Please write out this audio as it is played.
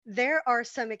there are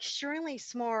some extremely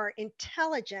smart,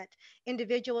 intelligent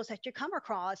individuals that you come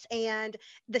across. And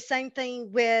the same thing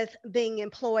with being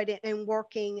employed and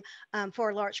working for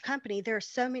a large company. There are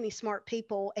so many smart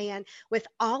people. And with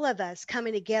all of us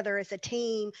coming together as a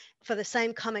team for the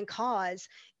same common cause,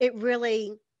 it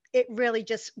really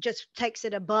just takes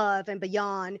it above and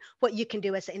beyond what you can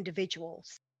do as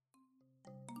individuals.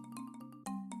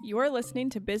 You're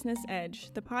listening to Business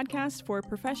Edge, the podcast for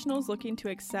professionals looking to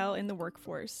excel in the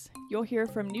workforce. You'll hear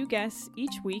from new guests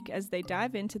each week as they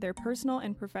dive into their personal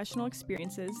and professional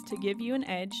experiences to give you an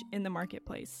edge in the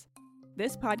marketplace.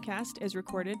 This podcast is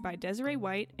recorded by Desiree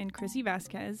White and Chrissy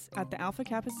Vasquez at the Alpha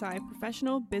Kappa Psi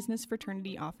Professional Business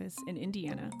Fraternity office in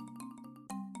Indiana.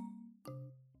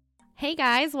 Hey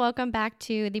guys, welcome back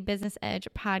to the Business Edge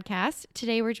podcast.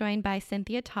 Today we're joined by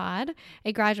Cynthia Todd,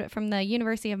 a graduate from the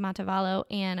University of Montevallo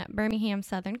and Birmingham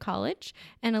Southern College,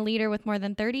 and a leader with more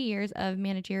than 30 years of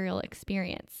managerial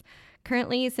experience.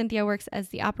 Currently, Cynthia works as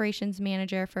the operations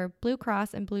manager for Blue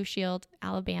Cross and Blue Shield,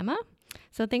 Alabama.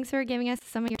 So thanks for giving us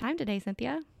some of your time today,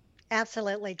 Cynthia.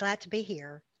 Absolutely. Glad to be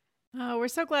here. Oh, we're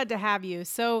so glad to have you.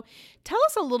 So tell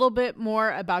us a little bit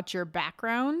more about your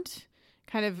background,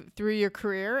 kind of through your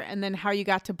career, and then how you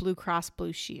got to Blue Cross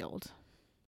Blue Shield.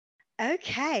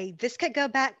 Okay, this could go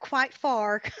back quite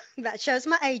far. That shows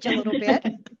my age a little bit.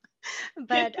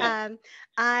 But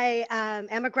I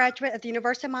am a graduate of the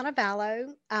University of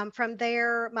Montevallo. From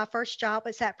there, my first job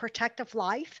was at Protective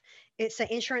Life. It's an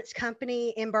insurance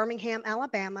company in Birmingham,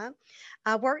 Alabama.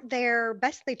 I worked there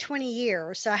basically 20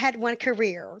 years, so I had one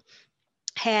career.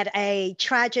 Had a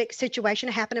tragic situation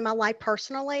happen in my life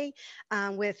personally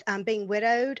with being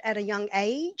widowed at a young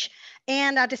age.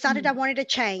 And I decided I wanted to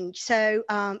change. So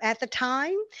at the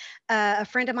time, a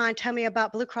friend of mine told me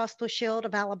about Blue Cross Blue Shield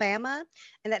of Alabama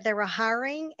and that they were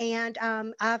hiring. And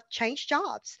I've changed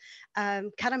jobs,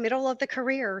 kind of middle of the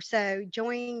career. So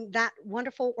joined that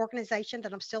wonderful organization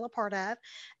that I'm still a part of.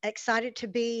 Excited to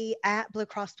be at Blue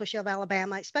Cross Blue Shield of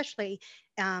Alabama, especially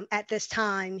at this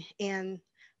time in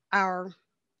our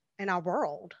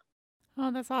world. Oh,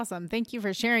 that's awesome. Thank you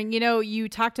for sharing. You know, you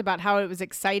talked about how it was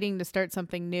exciting to start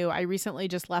something new. I recently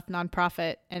just left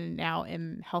nonprofit and now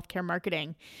in healthcare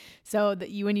marketing. So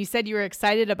when you said you were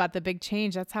excited about the big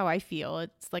change, that's how I feel.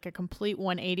 It's like a complete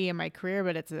 180 in my career,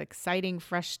 but it's an exciting,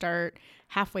 fresh start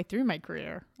halfway through my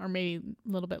career, or maybe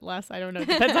a little bit less. I don't know. It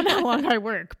depends on how long I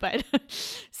work, but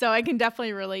so I can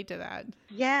definitely relate to that.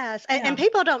 Yes. And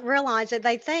people don't realize it.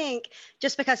 They think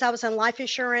just because I was in life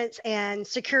insurance and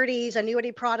securities,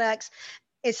 annuity products,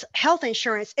 it's health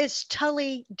insurance, it's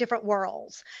totally different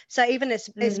worlds. So even it's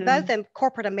both in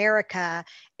corporate America,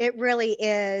 it really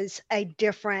is a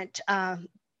different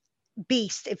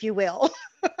beast, if you will,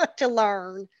 to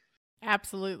learn.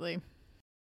 Absolutely.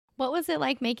 What was it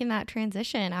like making that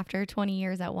transition after 20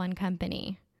 years at one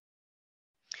company?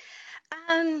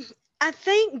 I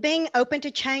think being open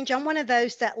to change, I'm one of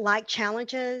those that like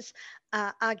challenges.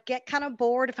 I get kind of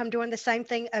bored if I'm doing the same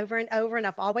thing over and over, and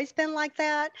I've always been like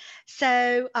that.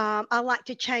 So I like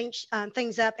to change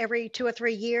things up every 2 or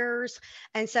 3 years.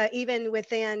 And so even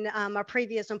within my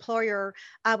previous employer,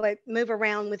 I would move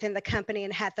around within the company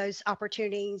and had those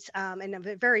opportunities. And I'm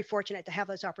very fortunate to have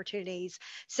those opportunities.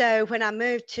 So when I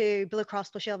moved to Blue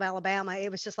Cross Blue Shield of Alabama,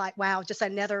 it was just like, wow, just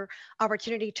another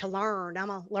opportunity to learn. I'm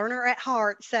a learner at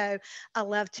heart. So I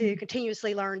love to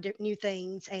continuously learn new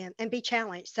things and be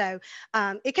challenged. So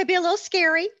it could be a little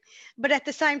scary, but at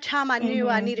the same time, I knew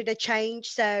I needed a change.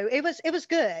 So it was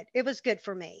good. It was good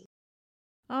for me.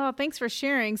 Oh, thanks for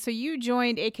sharing. So you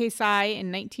joined AK Psi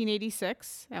in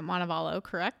 1986 at Montevallo,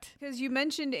 correct? Because you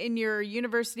mentioned in your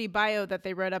university bio that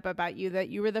they wrote up about you that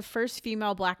you were the first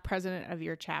female Black president of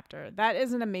your chapter. That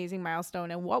is an amazing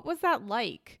milestone. And what was that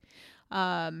like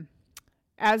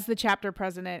as the chapter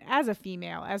president, as a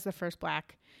female, as the first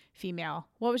Black female?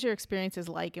 What was your experiences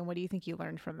like, and what do you think you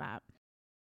learned from that?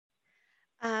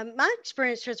 My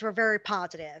experiences were very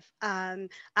positive.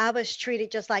 I was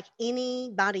treated just like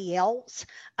anybody else.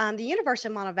 The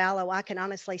University of Montevallo, I can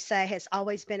honestly say, has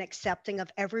always been accepting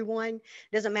of everyone.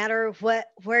 Doesn't matter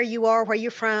where you are, where you're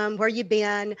from, where you've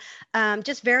been,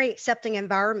 just very accepting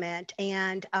environment.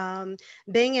 And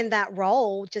being in that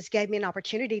role just gave me an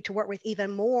opportunity to work with even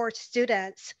more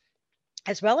students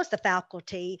as well as the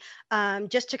faculty,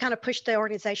 just to kind of push the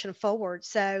organization forward.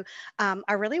 So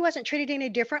I really wasn't treated any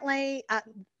differently.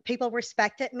 People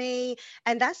respected me.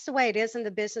 And that's the way it is in the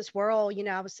business world. You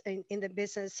know, I was in the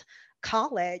business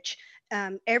college.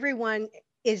 Everyone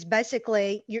is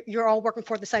basically, you're all working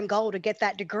for the same goal to get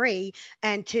that degree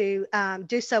and to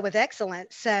do so with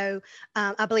excellence. So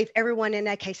I believe everyone in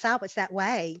AK Psi was that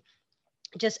way.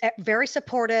 Just very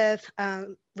supportive,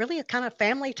 really a kind of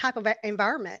family type of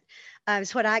environment.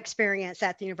 Is what I experienced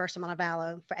at the University of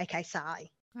Montevallo for AK Psi.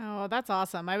 Oh, that's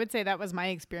awesome. I would say that was my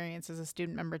experience as a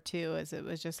student member too, as it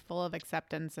was just full of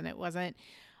acceptance, and it wasn't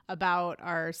about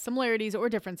our similarities or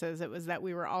differences. It was that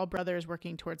we were all brothers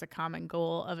working towards a common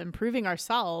goal of improving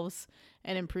ourselves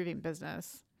and improving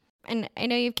business. And I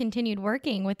know you've continued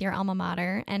working with your alma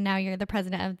mater, and now you're the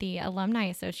president of the Alumni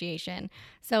Association.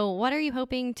 So what are you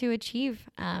hoping to achieve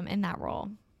in that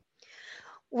role?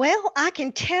 Well, I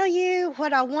can tell you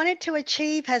what I wanted to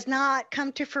achieve has not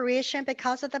come to fruition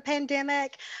because of the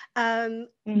pandemic.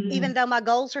 Even though my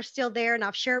goals are still there, and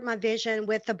I've shared my vision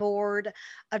with the board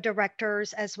of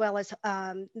directors as well as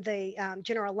the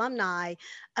general alumni,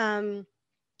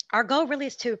 our goal really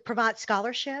is to provide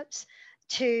scholarships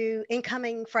to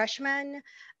incoming freshmen.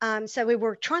 So we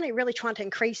were really trying to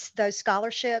increase those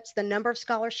scholarships, the number of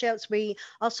scholarships. We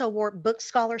also award book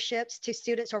scholarships to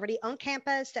students already on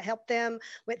campus to help them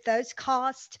with those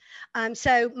costs.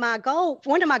 So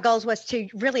one of my goals was to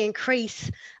really increase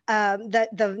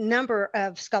the number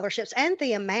of scholarships and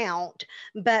the amount,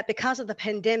 but because of the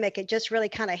pandemic, it just really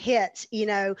kind of hits,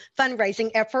 fundraising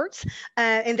efforts.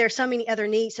 And there's so many other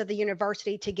needs of the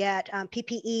university to get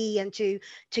PPE and to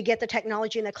get the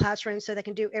technology in the classroom so they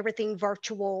can do everything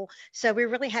virtual. So we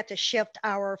really had to shift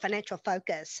our financial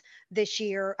focus this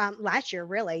year, last year,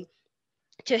 really,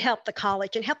 to help the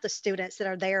college and help the students that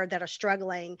are there that are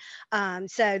struggling.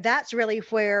 So that's really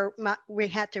where we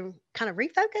had to kind of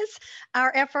refocus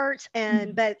our efforts.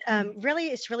 But really,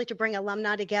 it's really to bring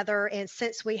alumni together. And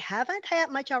since we haven't had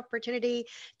much opportunity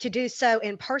to do so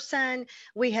in person,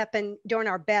 we have been doing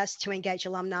our best to engage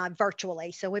alumni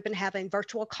virtually. So we've been having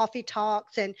virtual coffee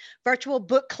talks and virtual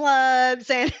book clubs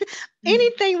and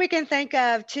anything we can think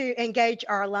of to engage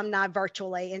our alumni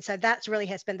virtually. And so that's really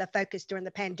has been the focus during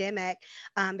the pandemic,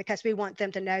 because we want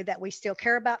them to know that we still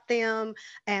care about them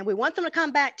and we want them to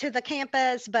come back to the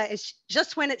campus, but it's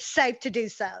just when it's safe to do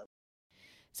so.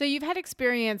 So you've had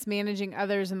experience managing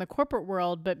others in the corporate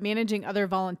world, but managing other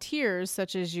volunteers,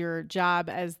 such as your job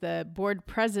as the board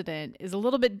president, is a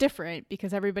little bit different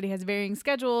because everybody has varying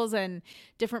schedules and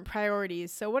different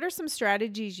priorities. So what are some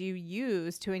strategies you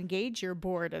use to engage your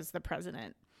board as the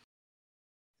president?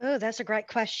 Oh, that's a great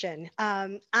question.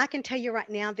 I can tell you right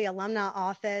now, the alumni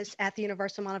office at the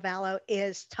University of Montevallo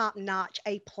is top notch,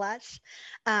 A plus.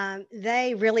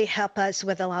 They really help us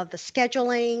with a lot of the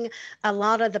scheduling, a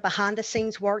lot of the behind the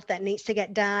scenes work that needs to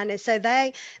get done. And so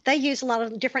they use a lot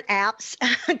of different apps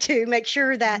to make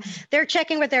sure that they're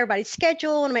checking with everybody's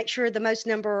schedule and make sure the most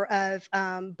number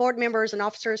of board members and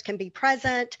officers can be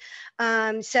present.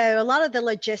 So a lot of the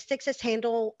logistics is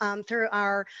handled through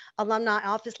our alumni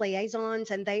office liaisons,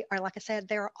 and they are, like I said,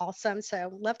 they're awesome. So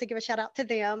love to give a shout out to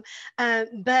them.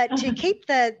 But to keep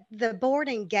the board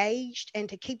engaged and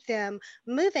to keep them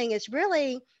moving is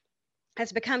really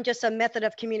has become just a method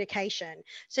of communication.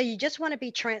 So you just want to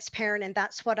be transparent, and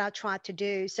that's what I try to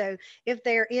do. So if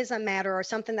there is a matter or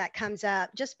something that comes up,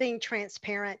 just being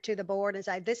transparent to the board and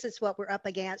say, this is what we're up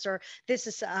against, or this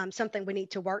is something we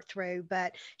need to work through.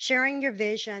 But sharing your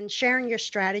vision, sharing your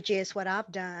strategy is what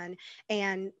I've done,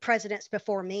 and presidents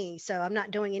before me. So I'm not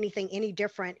doing anything any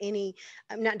different.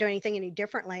 I'm not doing anything any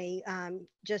differently.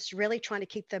 Just really trying to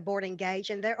keep the board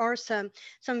engaged. And there are some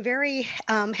very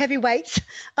heavyweights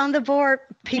on the board,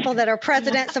 people that are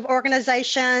presidents of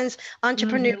organizations,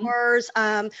 entrepreneurs,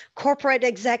 corporate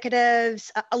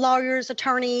executives, lawyers,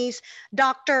 attorneys,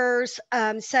 doctors.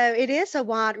 So it is a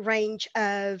wide range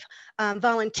of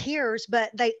volunteers, but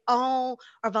they all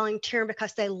are volunteering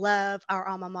because they love our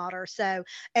alma mater. So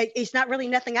it's not really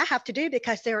nothing I have to do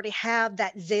because they already have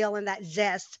that zeal and that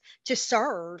zest to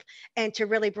serve and to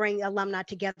really bring alumni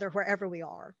together wherever we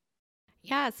are.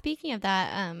 Yeah, speaking of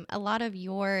that, a lot of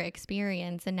your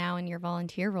experience and now in your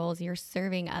volunteer roles, you're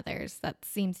serving others. That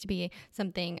seems to be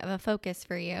something of a focus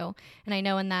for you. And I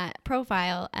know in that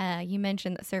profile, you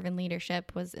mentioned that servant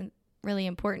leadership was really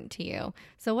important to you.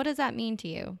 So what does that mean to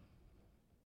you?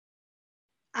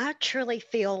 I truly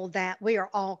feel that we are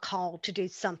all called to do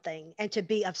something and to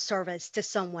be of service to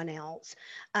someone else.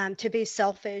 To be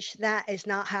selfish, that is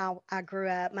not how I grew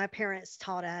up. My parents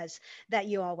taught us that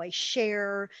you always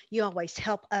share, you always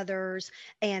help others,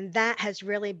 and that has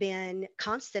really been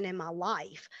constant in my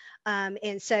life.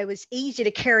 And so it was easy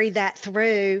to carry that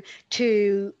through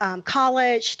to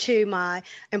college, to my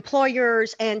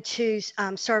employers, and to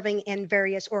serving in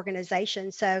various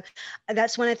organizations. So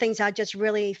that's one of the things I just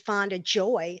really find a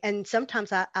joy. And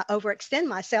sometimes I overextend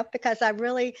myself because I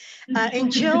really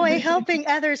enjoy helping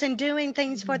others and doing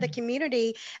things for the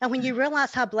community. And when you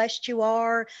realize how blessed you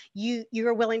are,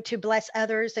 you're willing to bless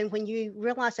others. And when you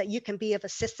realize that you can be of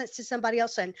assistance to somebody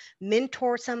else and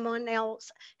mentor someone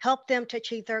else, help them to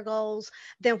achieve their goals,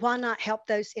 then why not help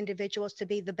those individuals to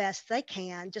be the best they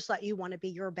can, just like you want to be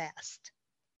your best.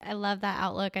 I love that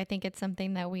outlook. I think it's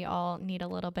something that we all need a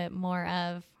little bit more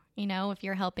of. You know, if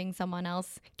you're helping someone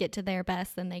else get to their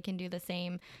best, then they can do the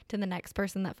same to the next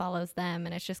person that follows them.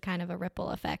 And it's just kind of a ripple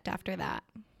effect after that.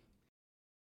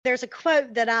 There's a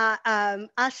quote that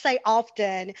I say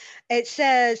often. It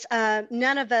says,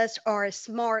 none of us are as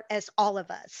smart as all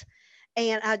of us.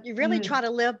 And I really try to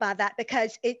live by that,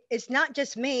 because it's not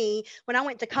just me. When I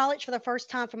went to college for the first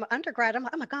time from undergrad, I'm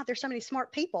like, oh my God, there's so many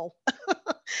smart people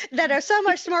that are so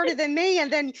much smarter than me. And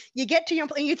then you get to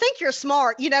and you think you're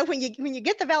smart, when you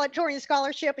get the valedictorian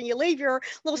scholarship and you leave your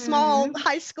little small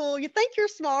high school, you think you're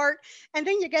smart. And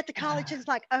then you get to college and it's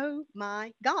like, oh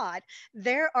my God,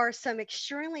 there are some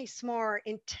extremely smart,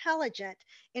 intelligent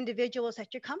individuals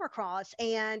that you come across.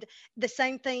 And the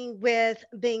same thing with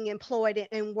being employed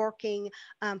and working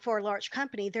for a large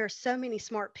company. There are so many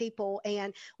smart people,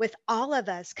 and with all of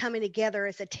us coming together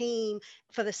as a team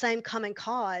for the same common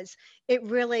cause, it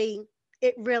really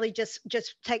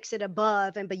just takes it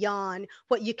above and beyond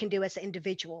what you can do as an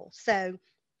individual. So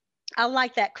I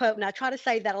like that quote, and I try to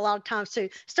say that a lot of times to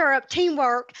stir up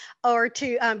teamwork, or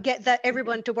to get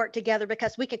everyone to work together,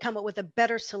 because we can come up with a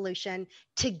better solution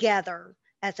together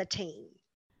as a team.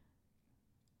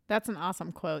 That's an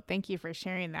awesome quote. Thank you for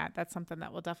sharing that. That's something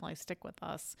that will definitely stick with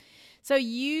us. So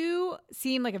you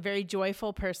seem like a very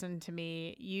joyful person to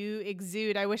me. You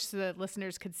exude, I wish the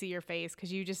listeners could see your face,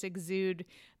 because you just exude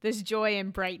this joy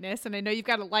and brightness. And I know you've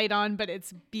got a light on, but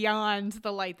it's beyond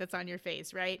the light that's on your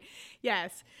face, right?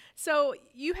 Yes. So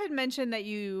you had mentioned that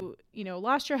you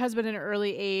lost your husband at an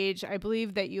early age. I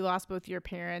believe that you lost both your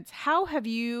parents. How have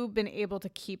you been able to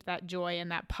keep that joy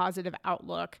and that positive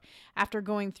outlook after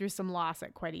going through some loss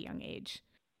at quite a young age?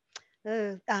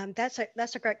 That's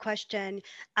a great question.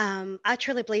 I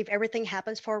truly believe everything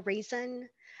happens for a reason.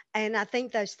 And I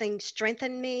think those things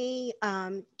strengthen me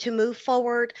to move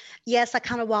forward. Yes, I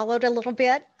kind of wallowed a little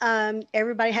bit.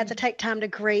 Everybody had to take time to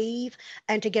grieve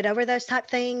and to get over those type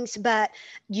things. But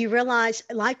you realize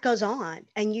life goes on,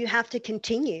 and you have to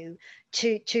continue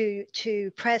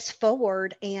to press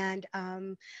forward. And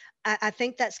I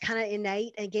think that's kind of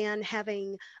innate. Again,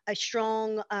 having a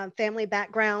strong family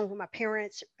background where my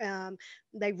parents,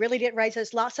 they really did raise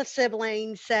us, lots of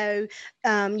siblings. So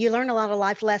you learn a lot of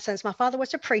life lessons. My father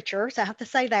was a preacher, so I have to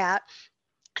say that.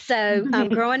 So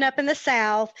growing up in the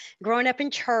South, growing up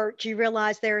in church, you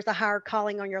realize there's a higher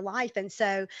calling on your life. And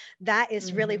so that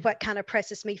is really what kind of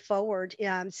presses me forward.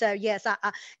 So yes,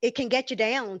 it can get you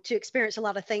down to experience a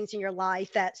lot of things in your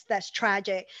life that's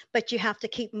tragic, but you have to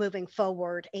keep moving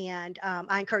forward. And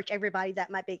I encourage everybody that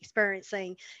might be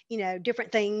experiencing,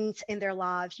 different things in their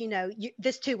lives,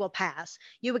 this too will pass.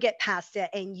 You will get past it,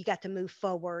 and you got to move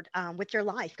forward with your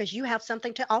life, because you have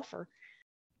something to offer.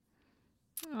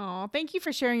 Oh, thank you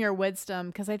for sharing your wisdom,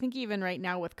 because I think even right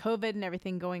now with COVID and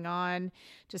everything going on,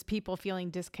 just people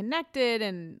feeling disconnected,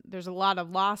 and there's a lot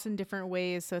of loss in different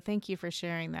ways. So thank you for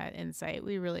sharing that insight.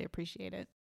 We really appreciate it.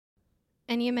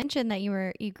 And you mentioned that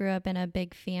you grew up in a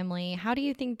big family. How do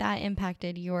you think that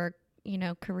impacted your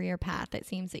career path? It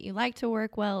seems that you like to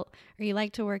work well, or you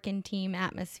like to work in team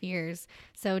atmospheres.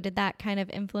 So did that kind of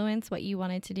influence what you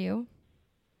wanted to do?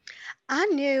 I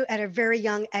knew at a very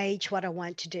young age what I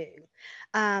wanted to do.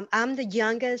 I'm the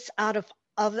youngest out of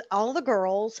all the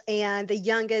girls, and the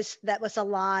youngest that was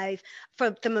alive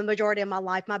for the majority of my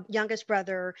life. My youngest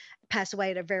brother passed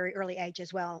away at a very early age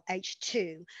as well, age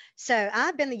 2. So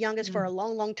I've been the youngest for a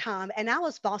long, long time, and I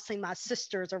was bossing my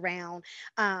sisters around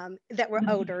that were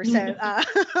older. So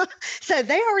so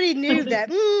they already knew that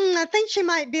I think she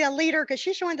might be a leader, because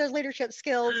she's showing those leadership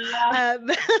skills.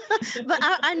 But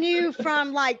I knew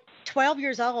from like 12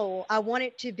 years old, I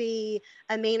wanted to be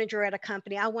a manager at a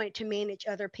company. I wanted to manage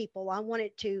other people. I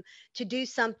wanted to do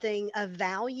something of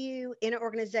value in an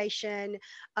organization,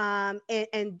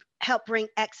 and help bring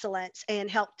excellence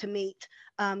and help to meet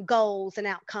goals and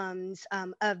outcomes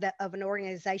of an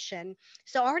organization.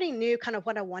 So I already knew kind of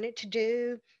what I wanted to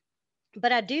do.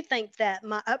 But I do think that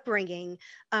my upbringing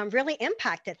really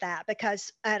impacted that,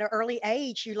 because at an early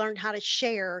age, you learn how to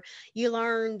share. You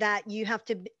learn that you have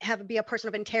to be a person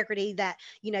of integrity, that,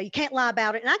 you can't lie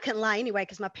about it. And I couldn't lie anyway,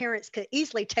 because my parents could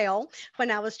easily tell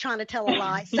when I was trying to tell a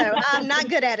lie. So I'm not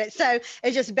good at it. So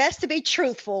it's just best to be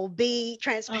truthful, be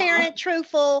transparent,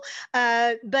 truthful,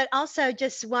 but also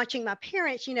just watching my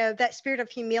parents, that spirit of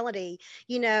humility.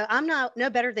 I'm not no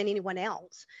better than anyone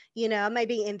else. I may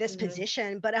be in this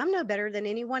position, but I'm no better than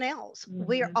anyone else.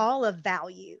 We're all of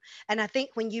value. And I think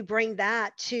when you bring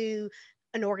that to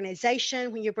an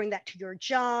organization, when you bring that to your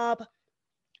job,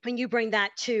 when you bring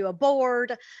that to a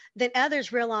board, then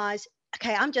others realize,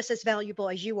 okay, I'm just as valuable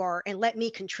as you are, and let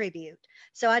me contribute.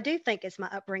 So I do think it's my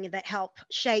upbringing that helped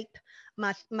shape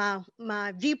my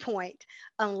viewpoint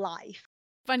on life.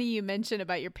 Funny you mentioned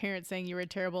about your parents saying you were a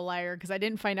terrible liar, because I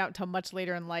didn't find out until much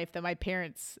later in life that my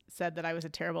parents said that I was a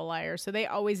terrible liar. So they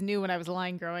always knew when I was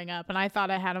lying growing up, and I thought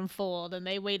I had them fooled, and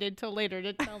they waited till later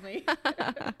to tell me.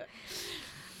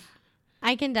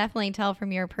 I can definitely tell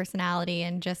from your personality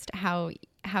and just how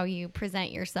you present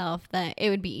yourself that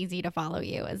it would be easy to follow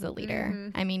you as a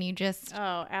leader. I mean, you just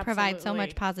provide so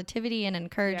much positivity and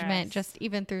encouragement, just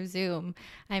even through Zoom.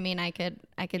 I mean, I could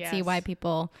see why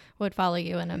people would follow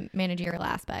you in a managerial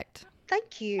aspect.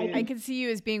 Thank you. I can see you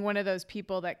as being one of those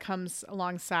people that comes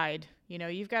alongside.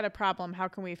 You've got a problem. How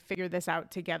can we figure this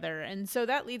out together? And so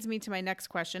that leads me to my next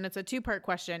question. It's a two-part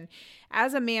question.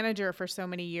 As a manager for so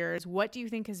many years, what do you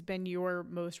think has been your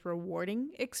most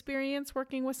rewarding experience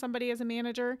working with somebody as a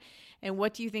manager? And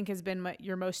what do you think has been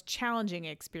your most challenging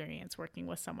experience working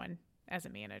with someone as a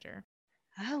manager?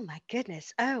 Oh my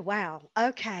goodness. Oh wow.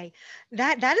 Okay.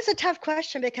 That is a tough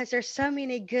question, because there's so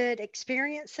many good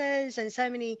experiences and so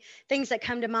many things that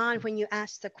come to mind when you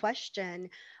ask the question.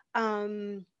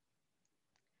 Um,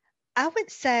 I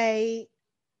would say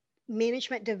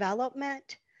management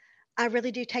development. I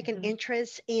really do take an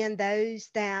interest in those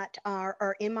that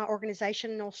are in my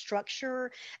organizational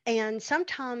structure. And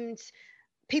sometimes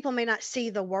people may not see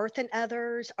the worth in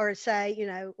others, or say,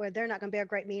 well, they're not going to be a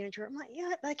great manager. I'm like,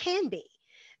 yeah, they can be.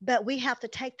 But we have to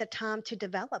take the time to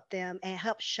develop them and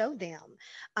help show them,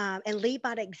 and lead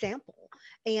by example.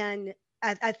 And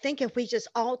I think if we just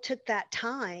all took that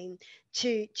time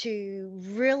to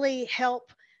really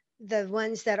help the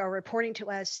ones that are reporting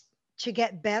to us to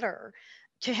get better,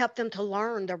 to help them to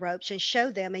learn the ropes and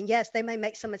show them. And yes, they may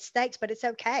make some mistakes, but it's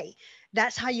okay.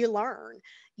 That's how you learn,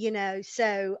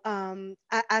 So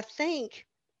I think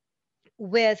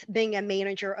with being a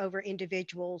manager over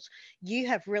individuals, you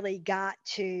have really got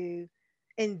to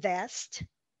invest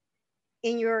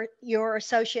in your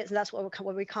associates, and that's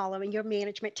what we call them, in your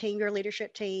management team, your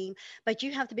leadership team. But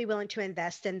you have to be willing to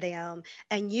invest in them,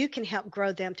 and you can help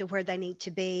grow them to where they need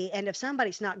to be. And if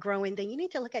somebody's not growing, then you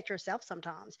need to look at yourself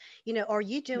sometimes. Are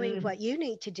you doing what you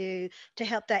need to do to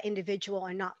help that individual,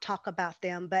 and not talk about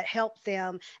them, but help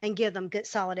them and give them good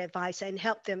solid advice, and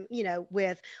help them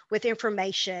with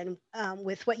information,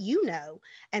 with what you know.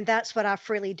 And that's what I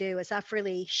freely do, is I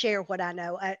freely share what I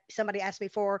know. Somebody asked me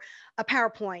for a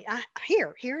PowerPoint.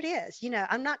 Here it is.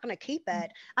 I'm not going to keep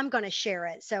it. I'm going to share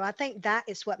it. So I think that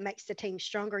is what makes the team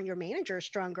stronger, and your manager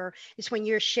stronger, is when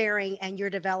you're sharing and you're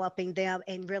developing them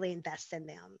and really invest in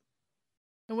them.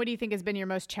 And what do you think has been your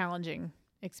most challenging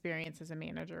experience as a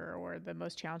manager, or the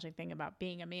most challenging thing about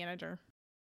being a manager?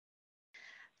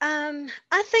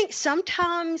 I think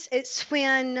sometimes it's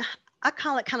when, I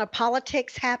call it, kind of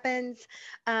politics happens.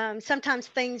 Sometimes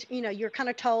things, you're kind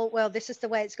of told, well, this is the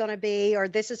way it's going to be, or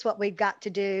this is what we've got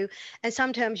to do. And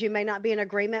sometimes you may not be in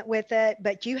agreement with it,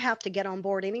 but you have to get on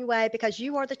board anyway, because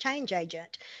you are the change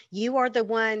agent. You are the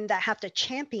one that have to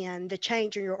champion the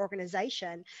change in your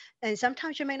organization. And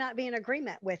sometimes you may not be in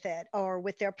agreement with it or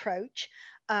with their approach.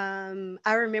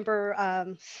 I remember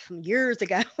some years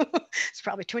ago, it's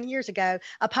probably 20 years ago,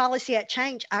 a policy at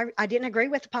Change. I didn't agree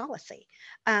with the policy,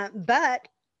 but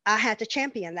I had to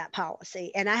champion that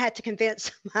policy, and I had to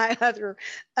convince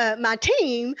my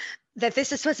team that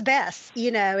this is what's best,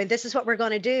 and this is what we're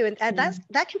going to do. And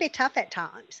that can be tough at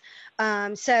times.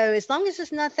 So as long as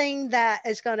it's nothing that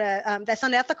is going to, that's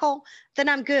unethical, then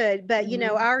I'm good. But,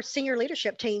 our senior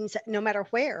leadership teams, no matter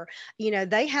where,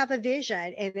 they have a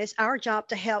vision, and it's our job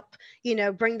to help,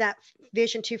 bring that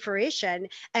vision to fruition.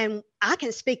 And I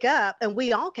can speak up, and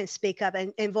we all can speak up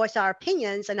and voice our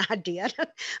opinions. And I did,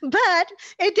 but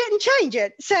it didn't change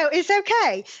it. So it's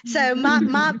okay. So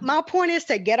my point is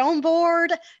to get on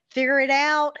board, figure it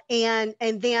out, and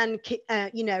then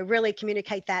really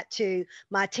communicate that to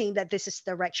my team, that this is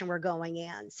the direction we're going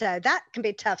in. So that can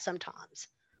be tough sometimes.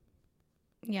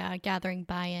 Yeah, gathering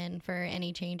buy-in for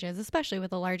any changes, especially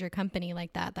with a larger company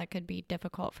like that, that could be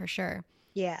difficult for sure.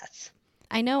 Yes.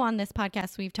 I know on this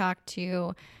podcast, we've talked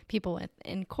to people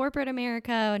in corporate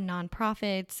America,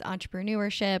 nonprofits,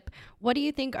 entrepreneurship. What do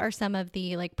you think are some of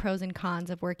the like pros and cons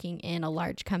of working in a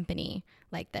large company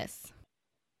like this?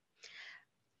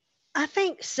 I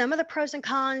think some of the pros and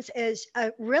cons is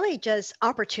really just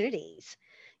opportunities.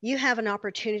 You have an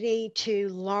opportunity to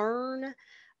learn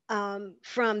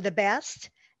from the best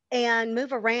and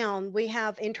move around. We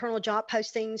have internal job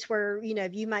postings where,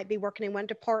 you might be working in one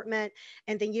department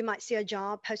and then you might see a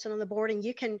job posted on the board and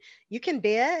you can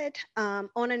bid on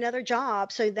another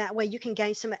job. So that way you can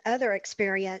gain some other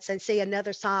experience and see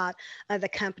another side of the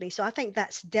company. So I think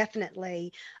that's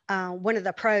definitely one of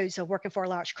the pros of working for a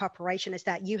large corporation is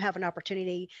that you have an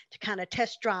opportunity to kind of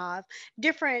test drive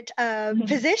different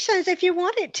positions if you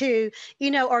wanted to,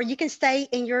 or you can stay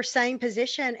in your same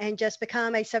position and just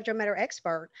become a subject matter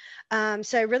expert.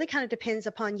 So it really kind of depends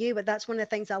upon you, but that's one of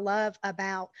the things I love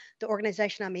about the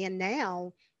organization I'm in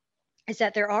now is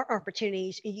that there are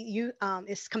opportunities.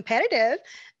 It's competitive,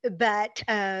 but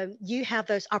you have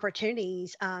those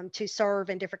opportunities to serve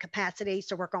in different capacities,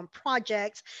 to work on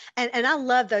projects, and I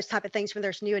love those type of things when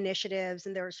there's new initiatives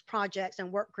and there's projects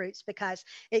and work groups because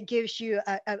it gives you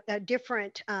a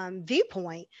different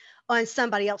viewpoint on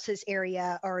somebody else's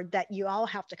area, or that you all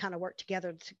have to kind of work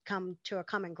together to come to a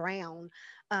common ground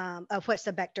of what's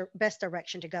the best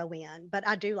direction to go in. But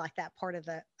I do like that part of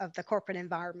the corporate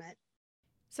environment.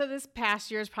 So this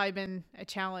past year has probably been a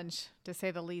challenge, to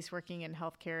say the least, working in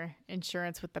healthcare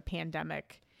insurance with the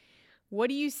pandemic. What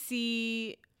do you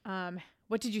see?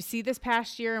 What did you see this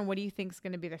past year, and what do you think is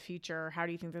going to be the future? Or how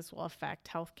do you think this will affect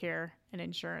healthcare and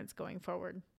insurance going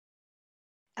forward?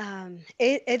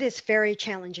 It is very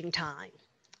challenging time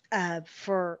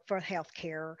for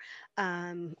healthcare.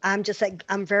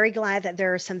 I'm very glad that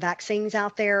there are some vaccines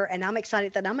out there, and I'm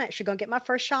excited that I'm actually going to get my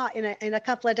first shot in a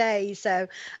couple of days. So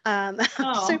I'm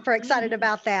super excited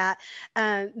about that.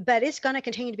 But it's going to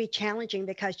continue to be challenging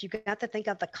because you've got to think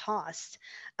of the cost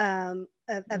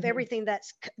of everything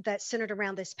that's centered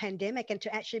around this pandemic, and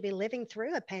to actually be living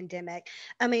through a pandemic.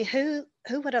 I mean, who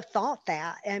would have thought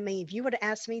that? I mean, if you would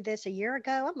have asked me this a year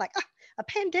ago, I'm like, a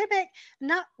pandemic,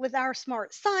 not with our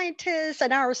smart scientists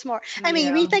and our smart. I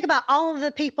mean, when you think about all of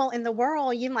the people in the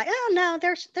world, you're like, oh no,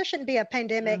 there shouldn't be a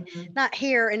pandemic, not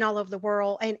here and all over the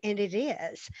world, and it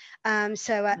is.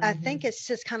 So I think it's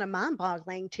just kind of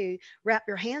mind-boggling to wrap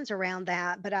your hands around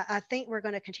that. But I think we're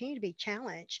going to continue to be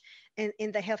challenged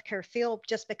in the healthcare field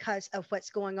just because of what's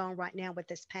going on right now with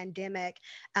this pandemic,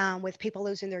 with people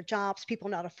losing their jobs, people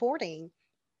not affording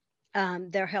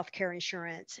their healthcare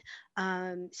insurance.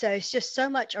 So it's just so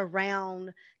much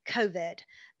around COVID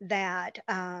that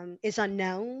is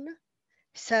unknown.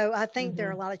 So I think there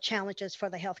are a lot of challenges for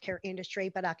the healthcare industry,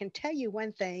 but I can tell you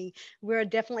one thing, we're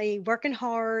definitely working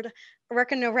hard,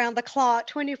 working around the clock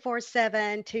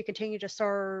 24/7 to continue to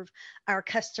serve our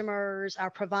customers, our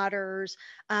providers,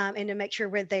 and to make sure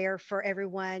we're there for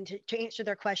everyone to answer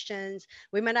their questions.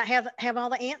 We may not have all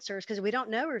the answers because we don't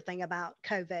know everything about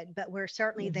COVID, but we're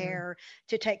certainly there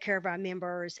to take care of our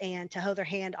members and to hold their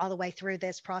hand all the way through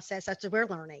this process as we're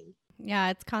learning.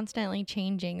 Yeah, it's constantly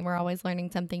changing. We're always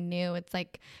learning something new. It's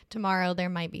like tomorrow there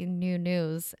might be new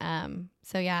news.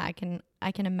 So yeah, I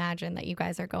can imagine that you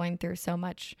guys are going through so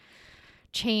much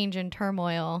change and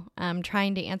turmoil,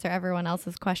 trying to answer everyone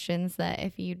else's questions that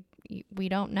if we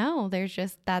don't know,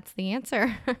 that's the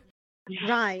answer.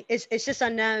 Right. It's just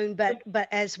unknown, but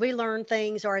as we learn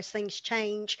things or as things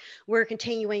change, we're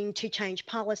continuing to change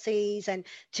policies and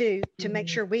to make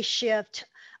sure we shift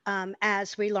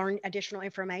as we learn additional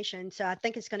information. So I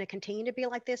think it's going to continue to be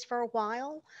like this for a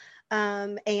while.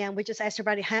 And we just ask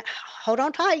everybody, hold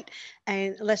on tight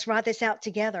and let's ride this out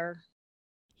together.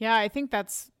 Yeah, I think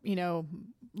that's,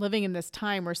 living in this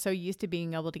time, we're so used to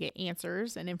being able to get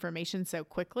answers and information so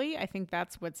quickly. I think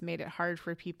that's what's made it hard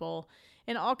for people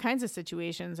in all kinds of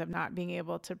situations of not being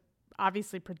able to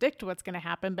obviously predict what's going to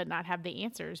happen, but not have the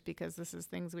answers because this is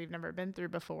things we've never been through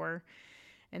before.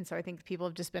 And so I think people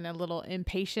have just been a little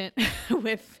impatient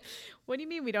with, what do you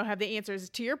mean we don't have the answers?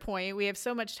 To your point, we have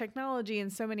so much technology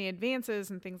and so many advances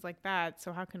and things like that.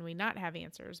 So how can we not have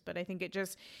answers? But I think it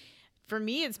just, for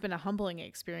me, it's been a humbling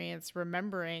experience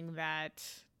remembering that,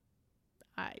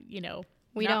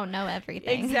 we don't know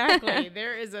everything. Exactly.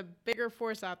 There is a bigger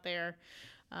force out there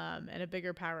and a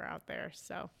bigger power out there.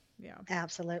 So, yeah.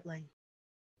 Absolutely.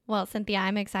 Well, Cynthia,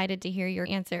 I'm excited to hear your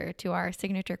answer to our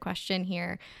signature question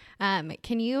here.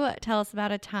 Can you tell us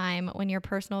about a time when your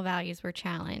personal values were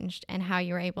challenged and how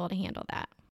you were able to handle that?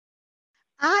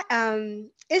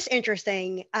 It's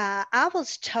interesting. I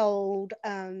was told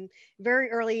very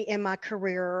early in my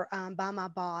career by my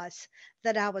boss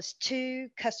that I was too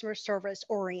customer service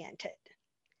oriented,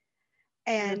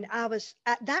 and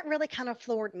that really kind of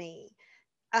floored me.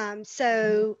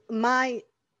 So my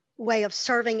way of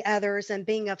serving others and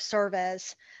being of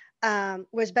service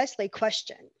was basically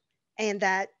questioned, and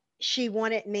that she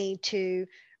wanted me to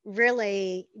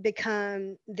really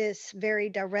become this very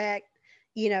direct,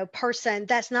 person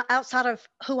that's not outside of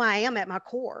who I am at my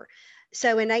core.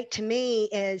 So innate to me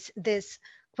is this,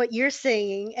 what you're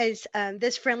seeing is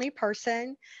this friendly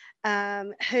person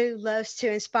who loves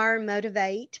to inspire and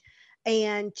motivate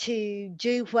and to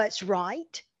do what's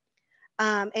right,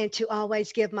 and to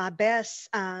always give my best.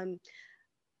 And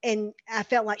I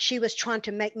felt like she was trying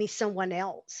to make me someone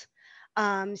else.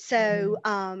 That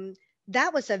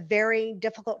was a very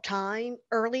difficult time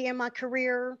early in my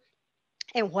career.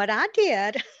 And what I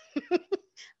did,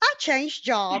 I changed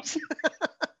jobs.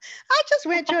 I just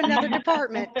went to another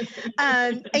department.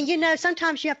 And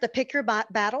sometimes you have to pick your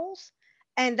battles.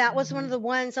 And that was one of the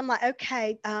ones I'm like,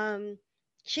 okay,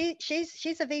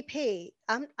 she's a VP.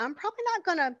 I'm probably not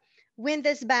gonna win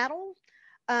this battle.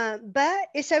 But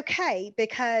it's okay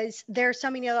because there's so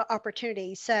many other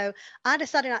opportunities. So I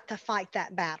decided not to fight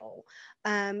that battle.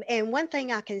 And one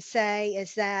thing I can say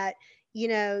is that,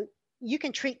 you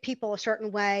can treat people a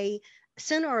certain way.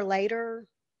 Sooner or later,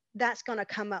 that's going to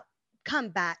come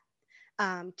back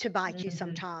to bite you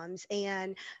sometimes.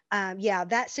 And yeah,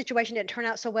 that situation didn't turn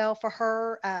out so well for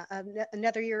her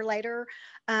another year later.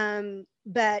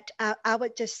 But I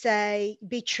would just say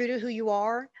be true to who you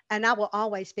are, and I will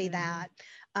always be that.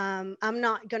 I'm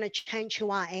not going to change who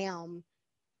I am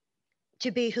to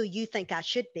be who you think I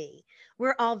should be.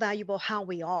 We're all valuable how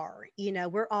we are.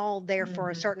 We're all there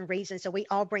for a certain reason. So we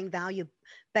all bring value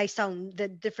based on the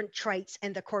different traits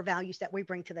and the core values that we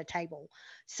bring to the table.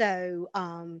 So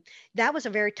that was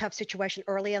a very tough situation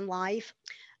early in life.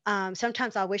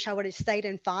 Sometimes I wish I would have stayed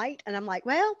and fight. And I'm like,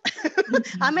 well,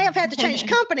 I may have had to change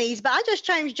companies, but I just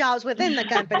changed jobs within the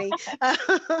company.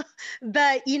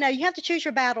 But, you have to choose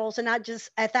your battles. And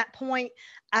at that point,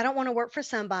 I don't want to work for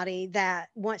somebody that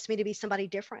wants me to be somebody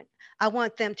different. I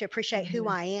want them to appreciate who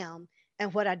I am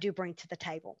and what I do bring to the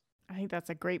table. I think that's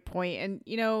a great point. And,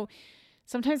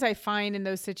 sometimes I find in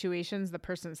those situations, the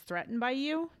person's threatened by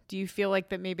you. Do you feel like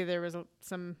that maybe there was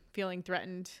some feeling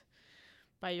threatened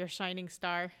by your shining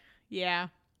star? Yeah.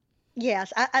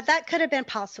 Yes, that could have been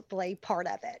possibly part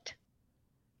of it.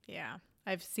 Yeah.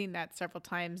 I've seen that several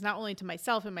times, not only to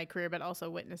myself in my career, but also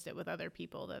witnessed it with other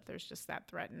people, that there's just that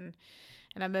threat. And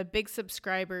I'm a big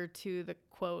subscriber to the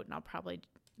quote, and I'll probably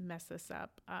mess this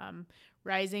up.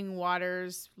 Rising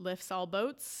waters lifts all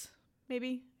boats,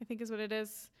 maybe, I think is what it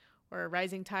is. Or a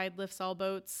rising tide lifts all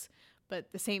boats.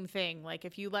 But the same thing, like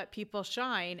if you let people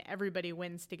shine, everybody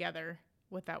wins together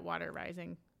with that water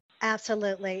rising.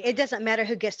 Absolutely. It doesn't matter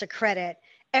who gets the credit.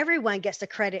 Everyone gets the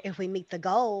credit if we meet the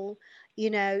goal,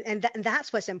 and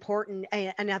that's what's important.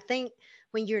 And I think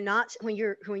when you're not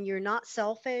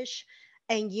selfish,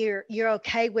 and you're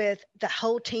okay with the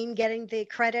whole team getting the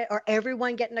credit or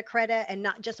everyone getting the credit and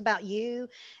not just about you,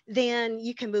 then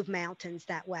you can move mountains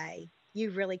that way.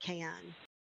 You really can.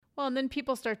 Well, and then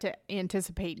people start to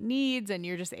anticipate needs, and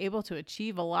you're just able to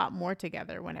achieve a lot more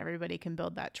together when everybody can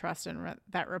build that trust and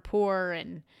that rapport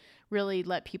and really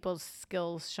let people's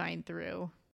skills shine through.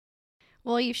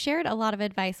 Well, you've shared a lot of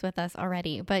advice with us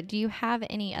already, but do you have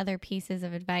any other pieces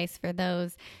of advice for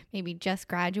those maybe just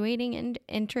graduating and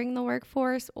entering the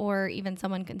workforce, or even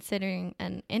someone considering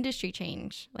an industry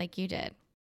change like you did?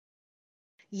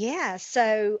 Yeah,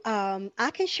 so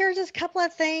I can share just a couple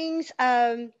of things.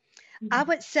 I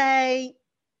would say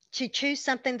to choose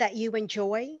something that you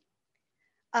enjoy.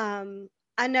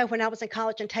 I know when I was in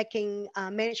college and taking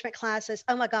management classes,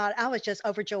 oh my God, I was just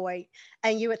overjoyed.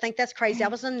 And you would think that's crazy. I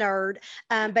was a nerd,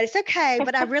 but it's okay.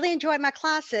 But I really enjoyed my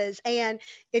classes. And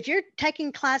if you're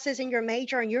taking classes in your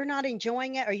major and you're not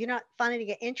enjoying it, or you're not finding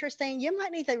it interesting, you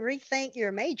might need to rethink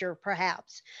your major,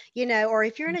 perhaps, or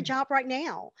if you're in a job right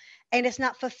now and it's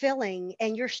not fulfilling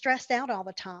and you're stressed out all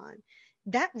the time,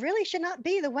 that really should not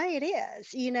be the way it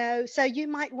is. So you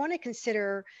might want to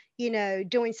consider,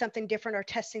 doing something different or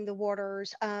testing the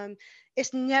waters.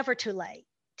 It's never too late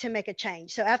to make a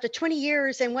change. So after 20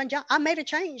 years in one job, I made a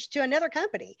change to another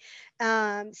company.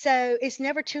 So it's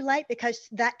never too late, because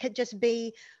that could just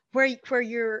be where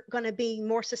you're going to be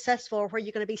more successful, or where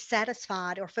you're going to be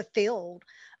satisfied or fulfilled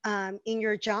in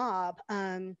your job.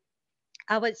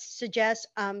 I would suggest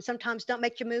sometimes don't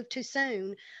make your move too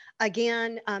soon.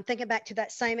 Again, thinking back to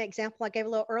that same example I gave a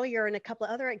little earlier and a couple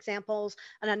of other examples,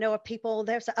 and I know of people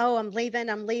there say, oh, I'm leaving,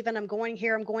 I'm going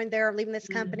here, I'm going there, I'm leaving this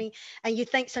company. And you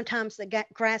think sometimes the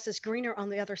grass is greener on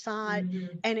the other side,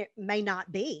 and it may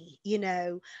not be,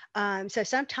 So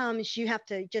sometimes you have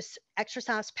to just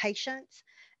exercise patience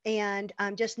and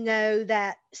just know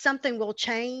that something will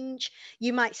change.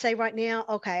 You might say right now,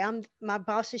 okay, my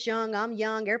boss is young, I'm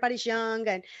young, everybody's young,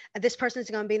 and this person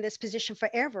is going to be in this position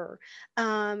forever.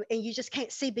 And you just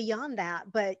can't see beyond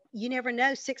that. But you never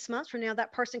know, 6 months from now,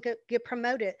 that person could get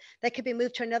promoted. They could be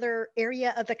moved to another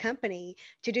area of the company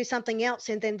to do something else.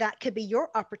 And then that could be your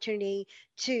opportunity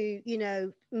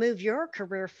to, move your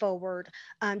career forward.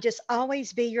 Just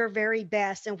always be your very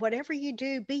best. And whatever you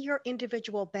do, be your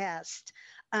individual best.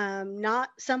 Not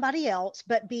somebody else,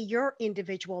 but be your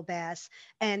individual best.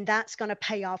 And that's going to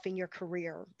pay off in your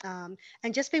career. And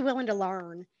just be willing to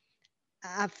learn.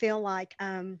 I feel like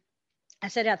I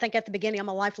said, I think at the beginning, I'm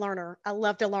a life learner. I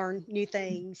love to learn new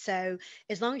things. So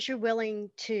as long as you're willing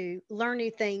to learn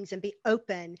new things and be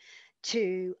open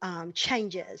to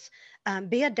changes,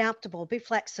 be adaptable, be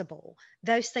flexible,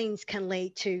 those things can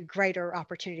lead to greater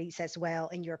opportunities as well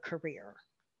in your career.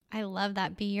 I love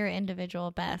that. Be your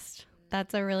individual best.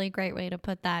 That's a really great way to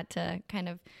put that, to kind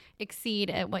of exceed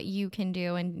at what you can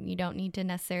do, and you don't need to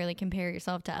necessarily compare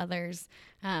yourself to others,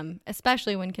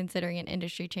 especially when considering an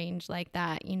industry change like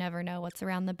that. You never know what's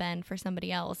around the bend for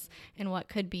somebody else and what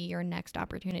could be your next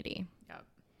opportunity. Yep.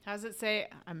 How does it say?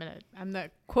 I'm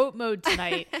the quote mode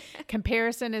tonight.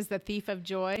 Comparison is the thief of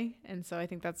joy. And so I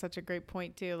think that's such a great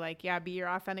point too. Like, yeah, be your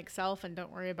authentic self and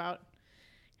don't worry about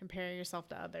comparing yourself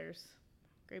to others.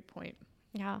 Great point.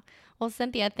 Yeah. Well,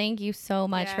 Cynthia, thank you so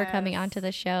much for coming onto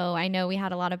the show. I know we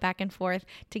had a lot of back and forth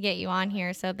to get you on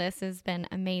here, so this has been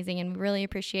amazing, and we really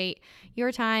appreciate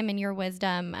your time and your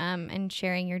wisdom and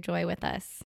sharing your joy with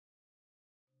us.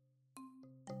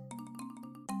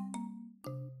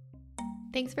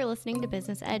 Thanks for listening to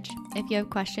Business Edge. If you have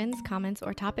questions, comments,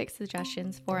 or topic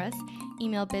suggestions for us,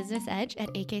 email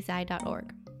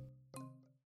businessedge@aksi.org.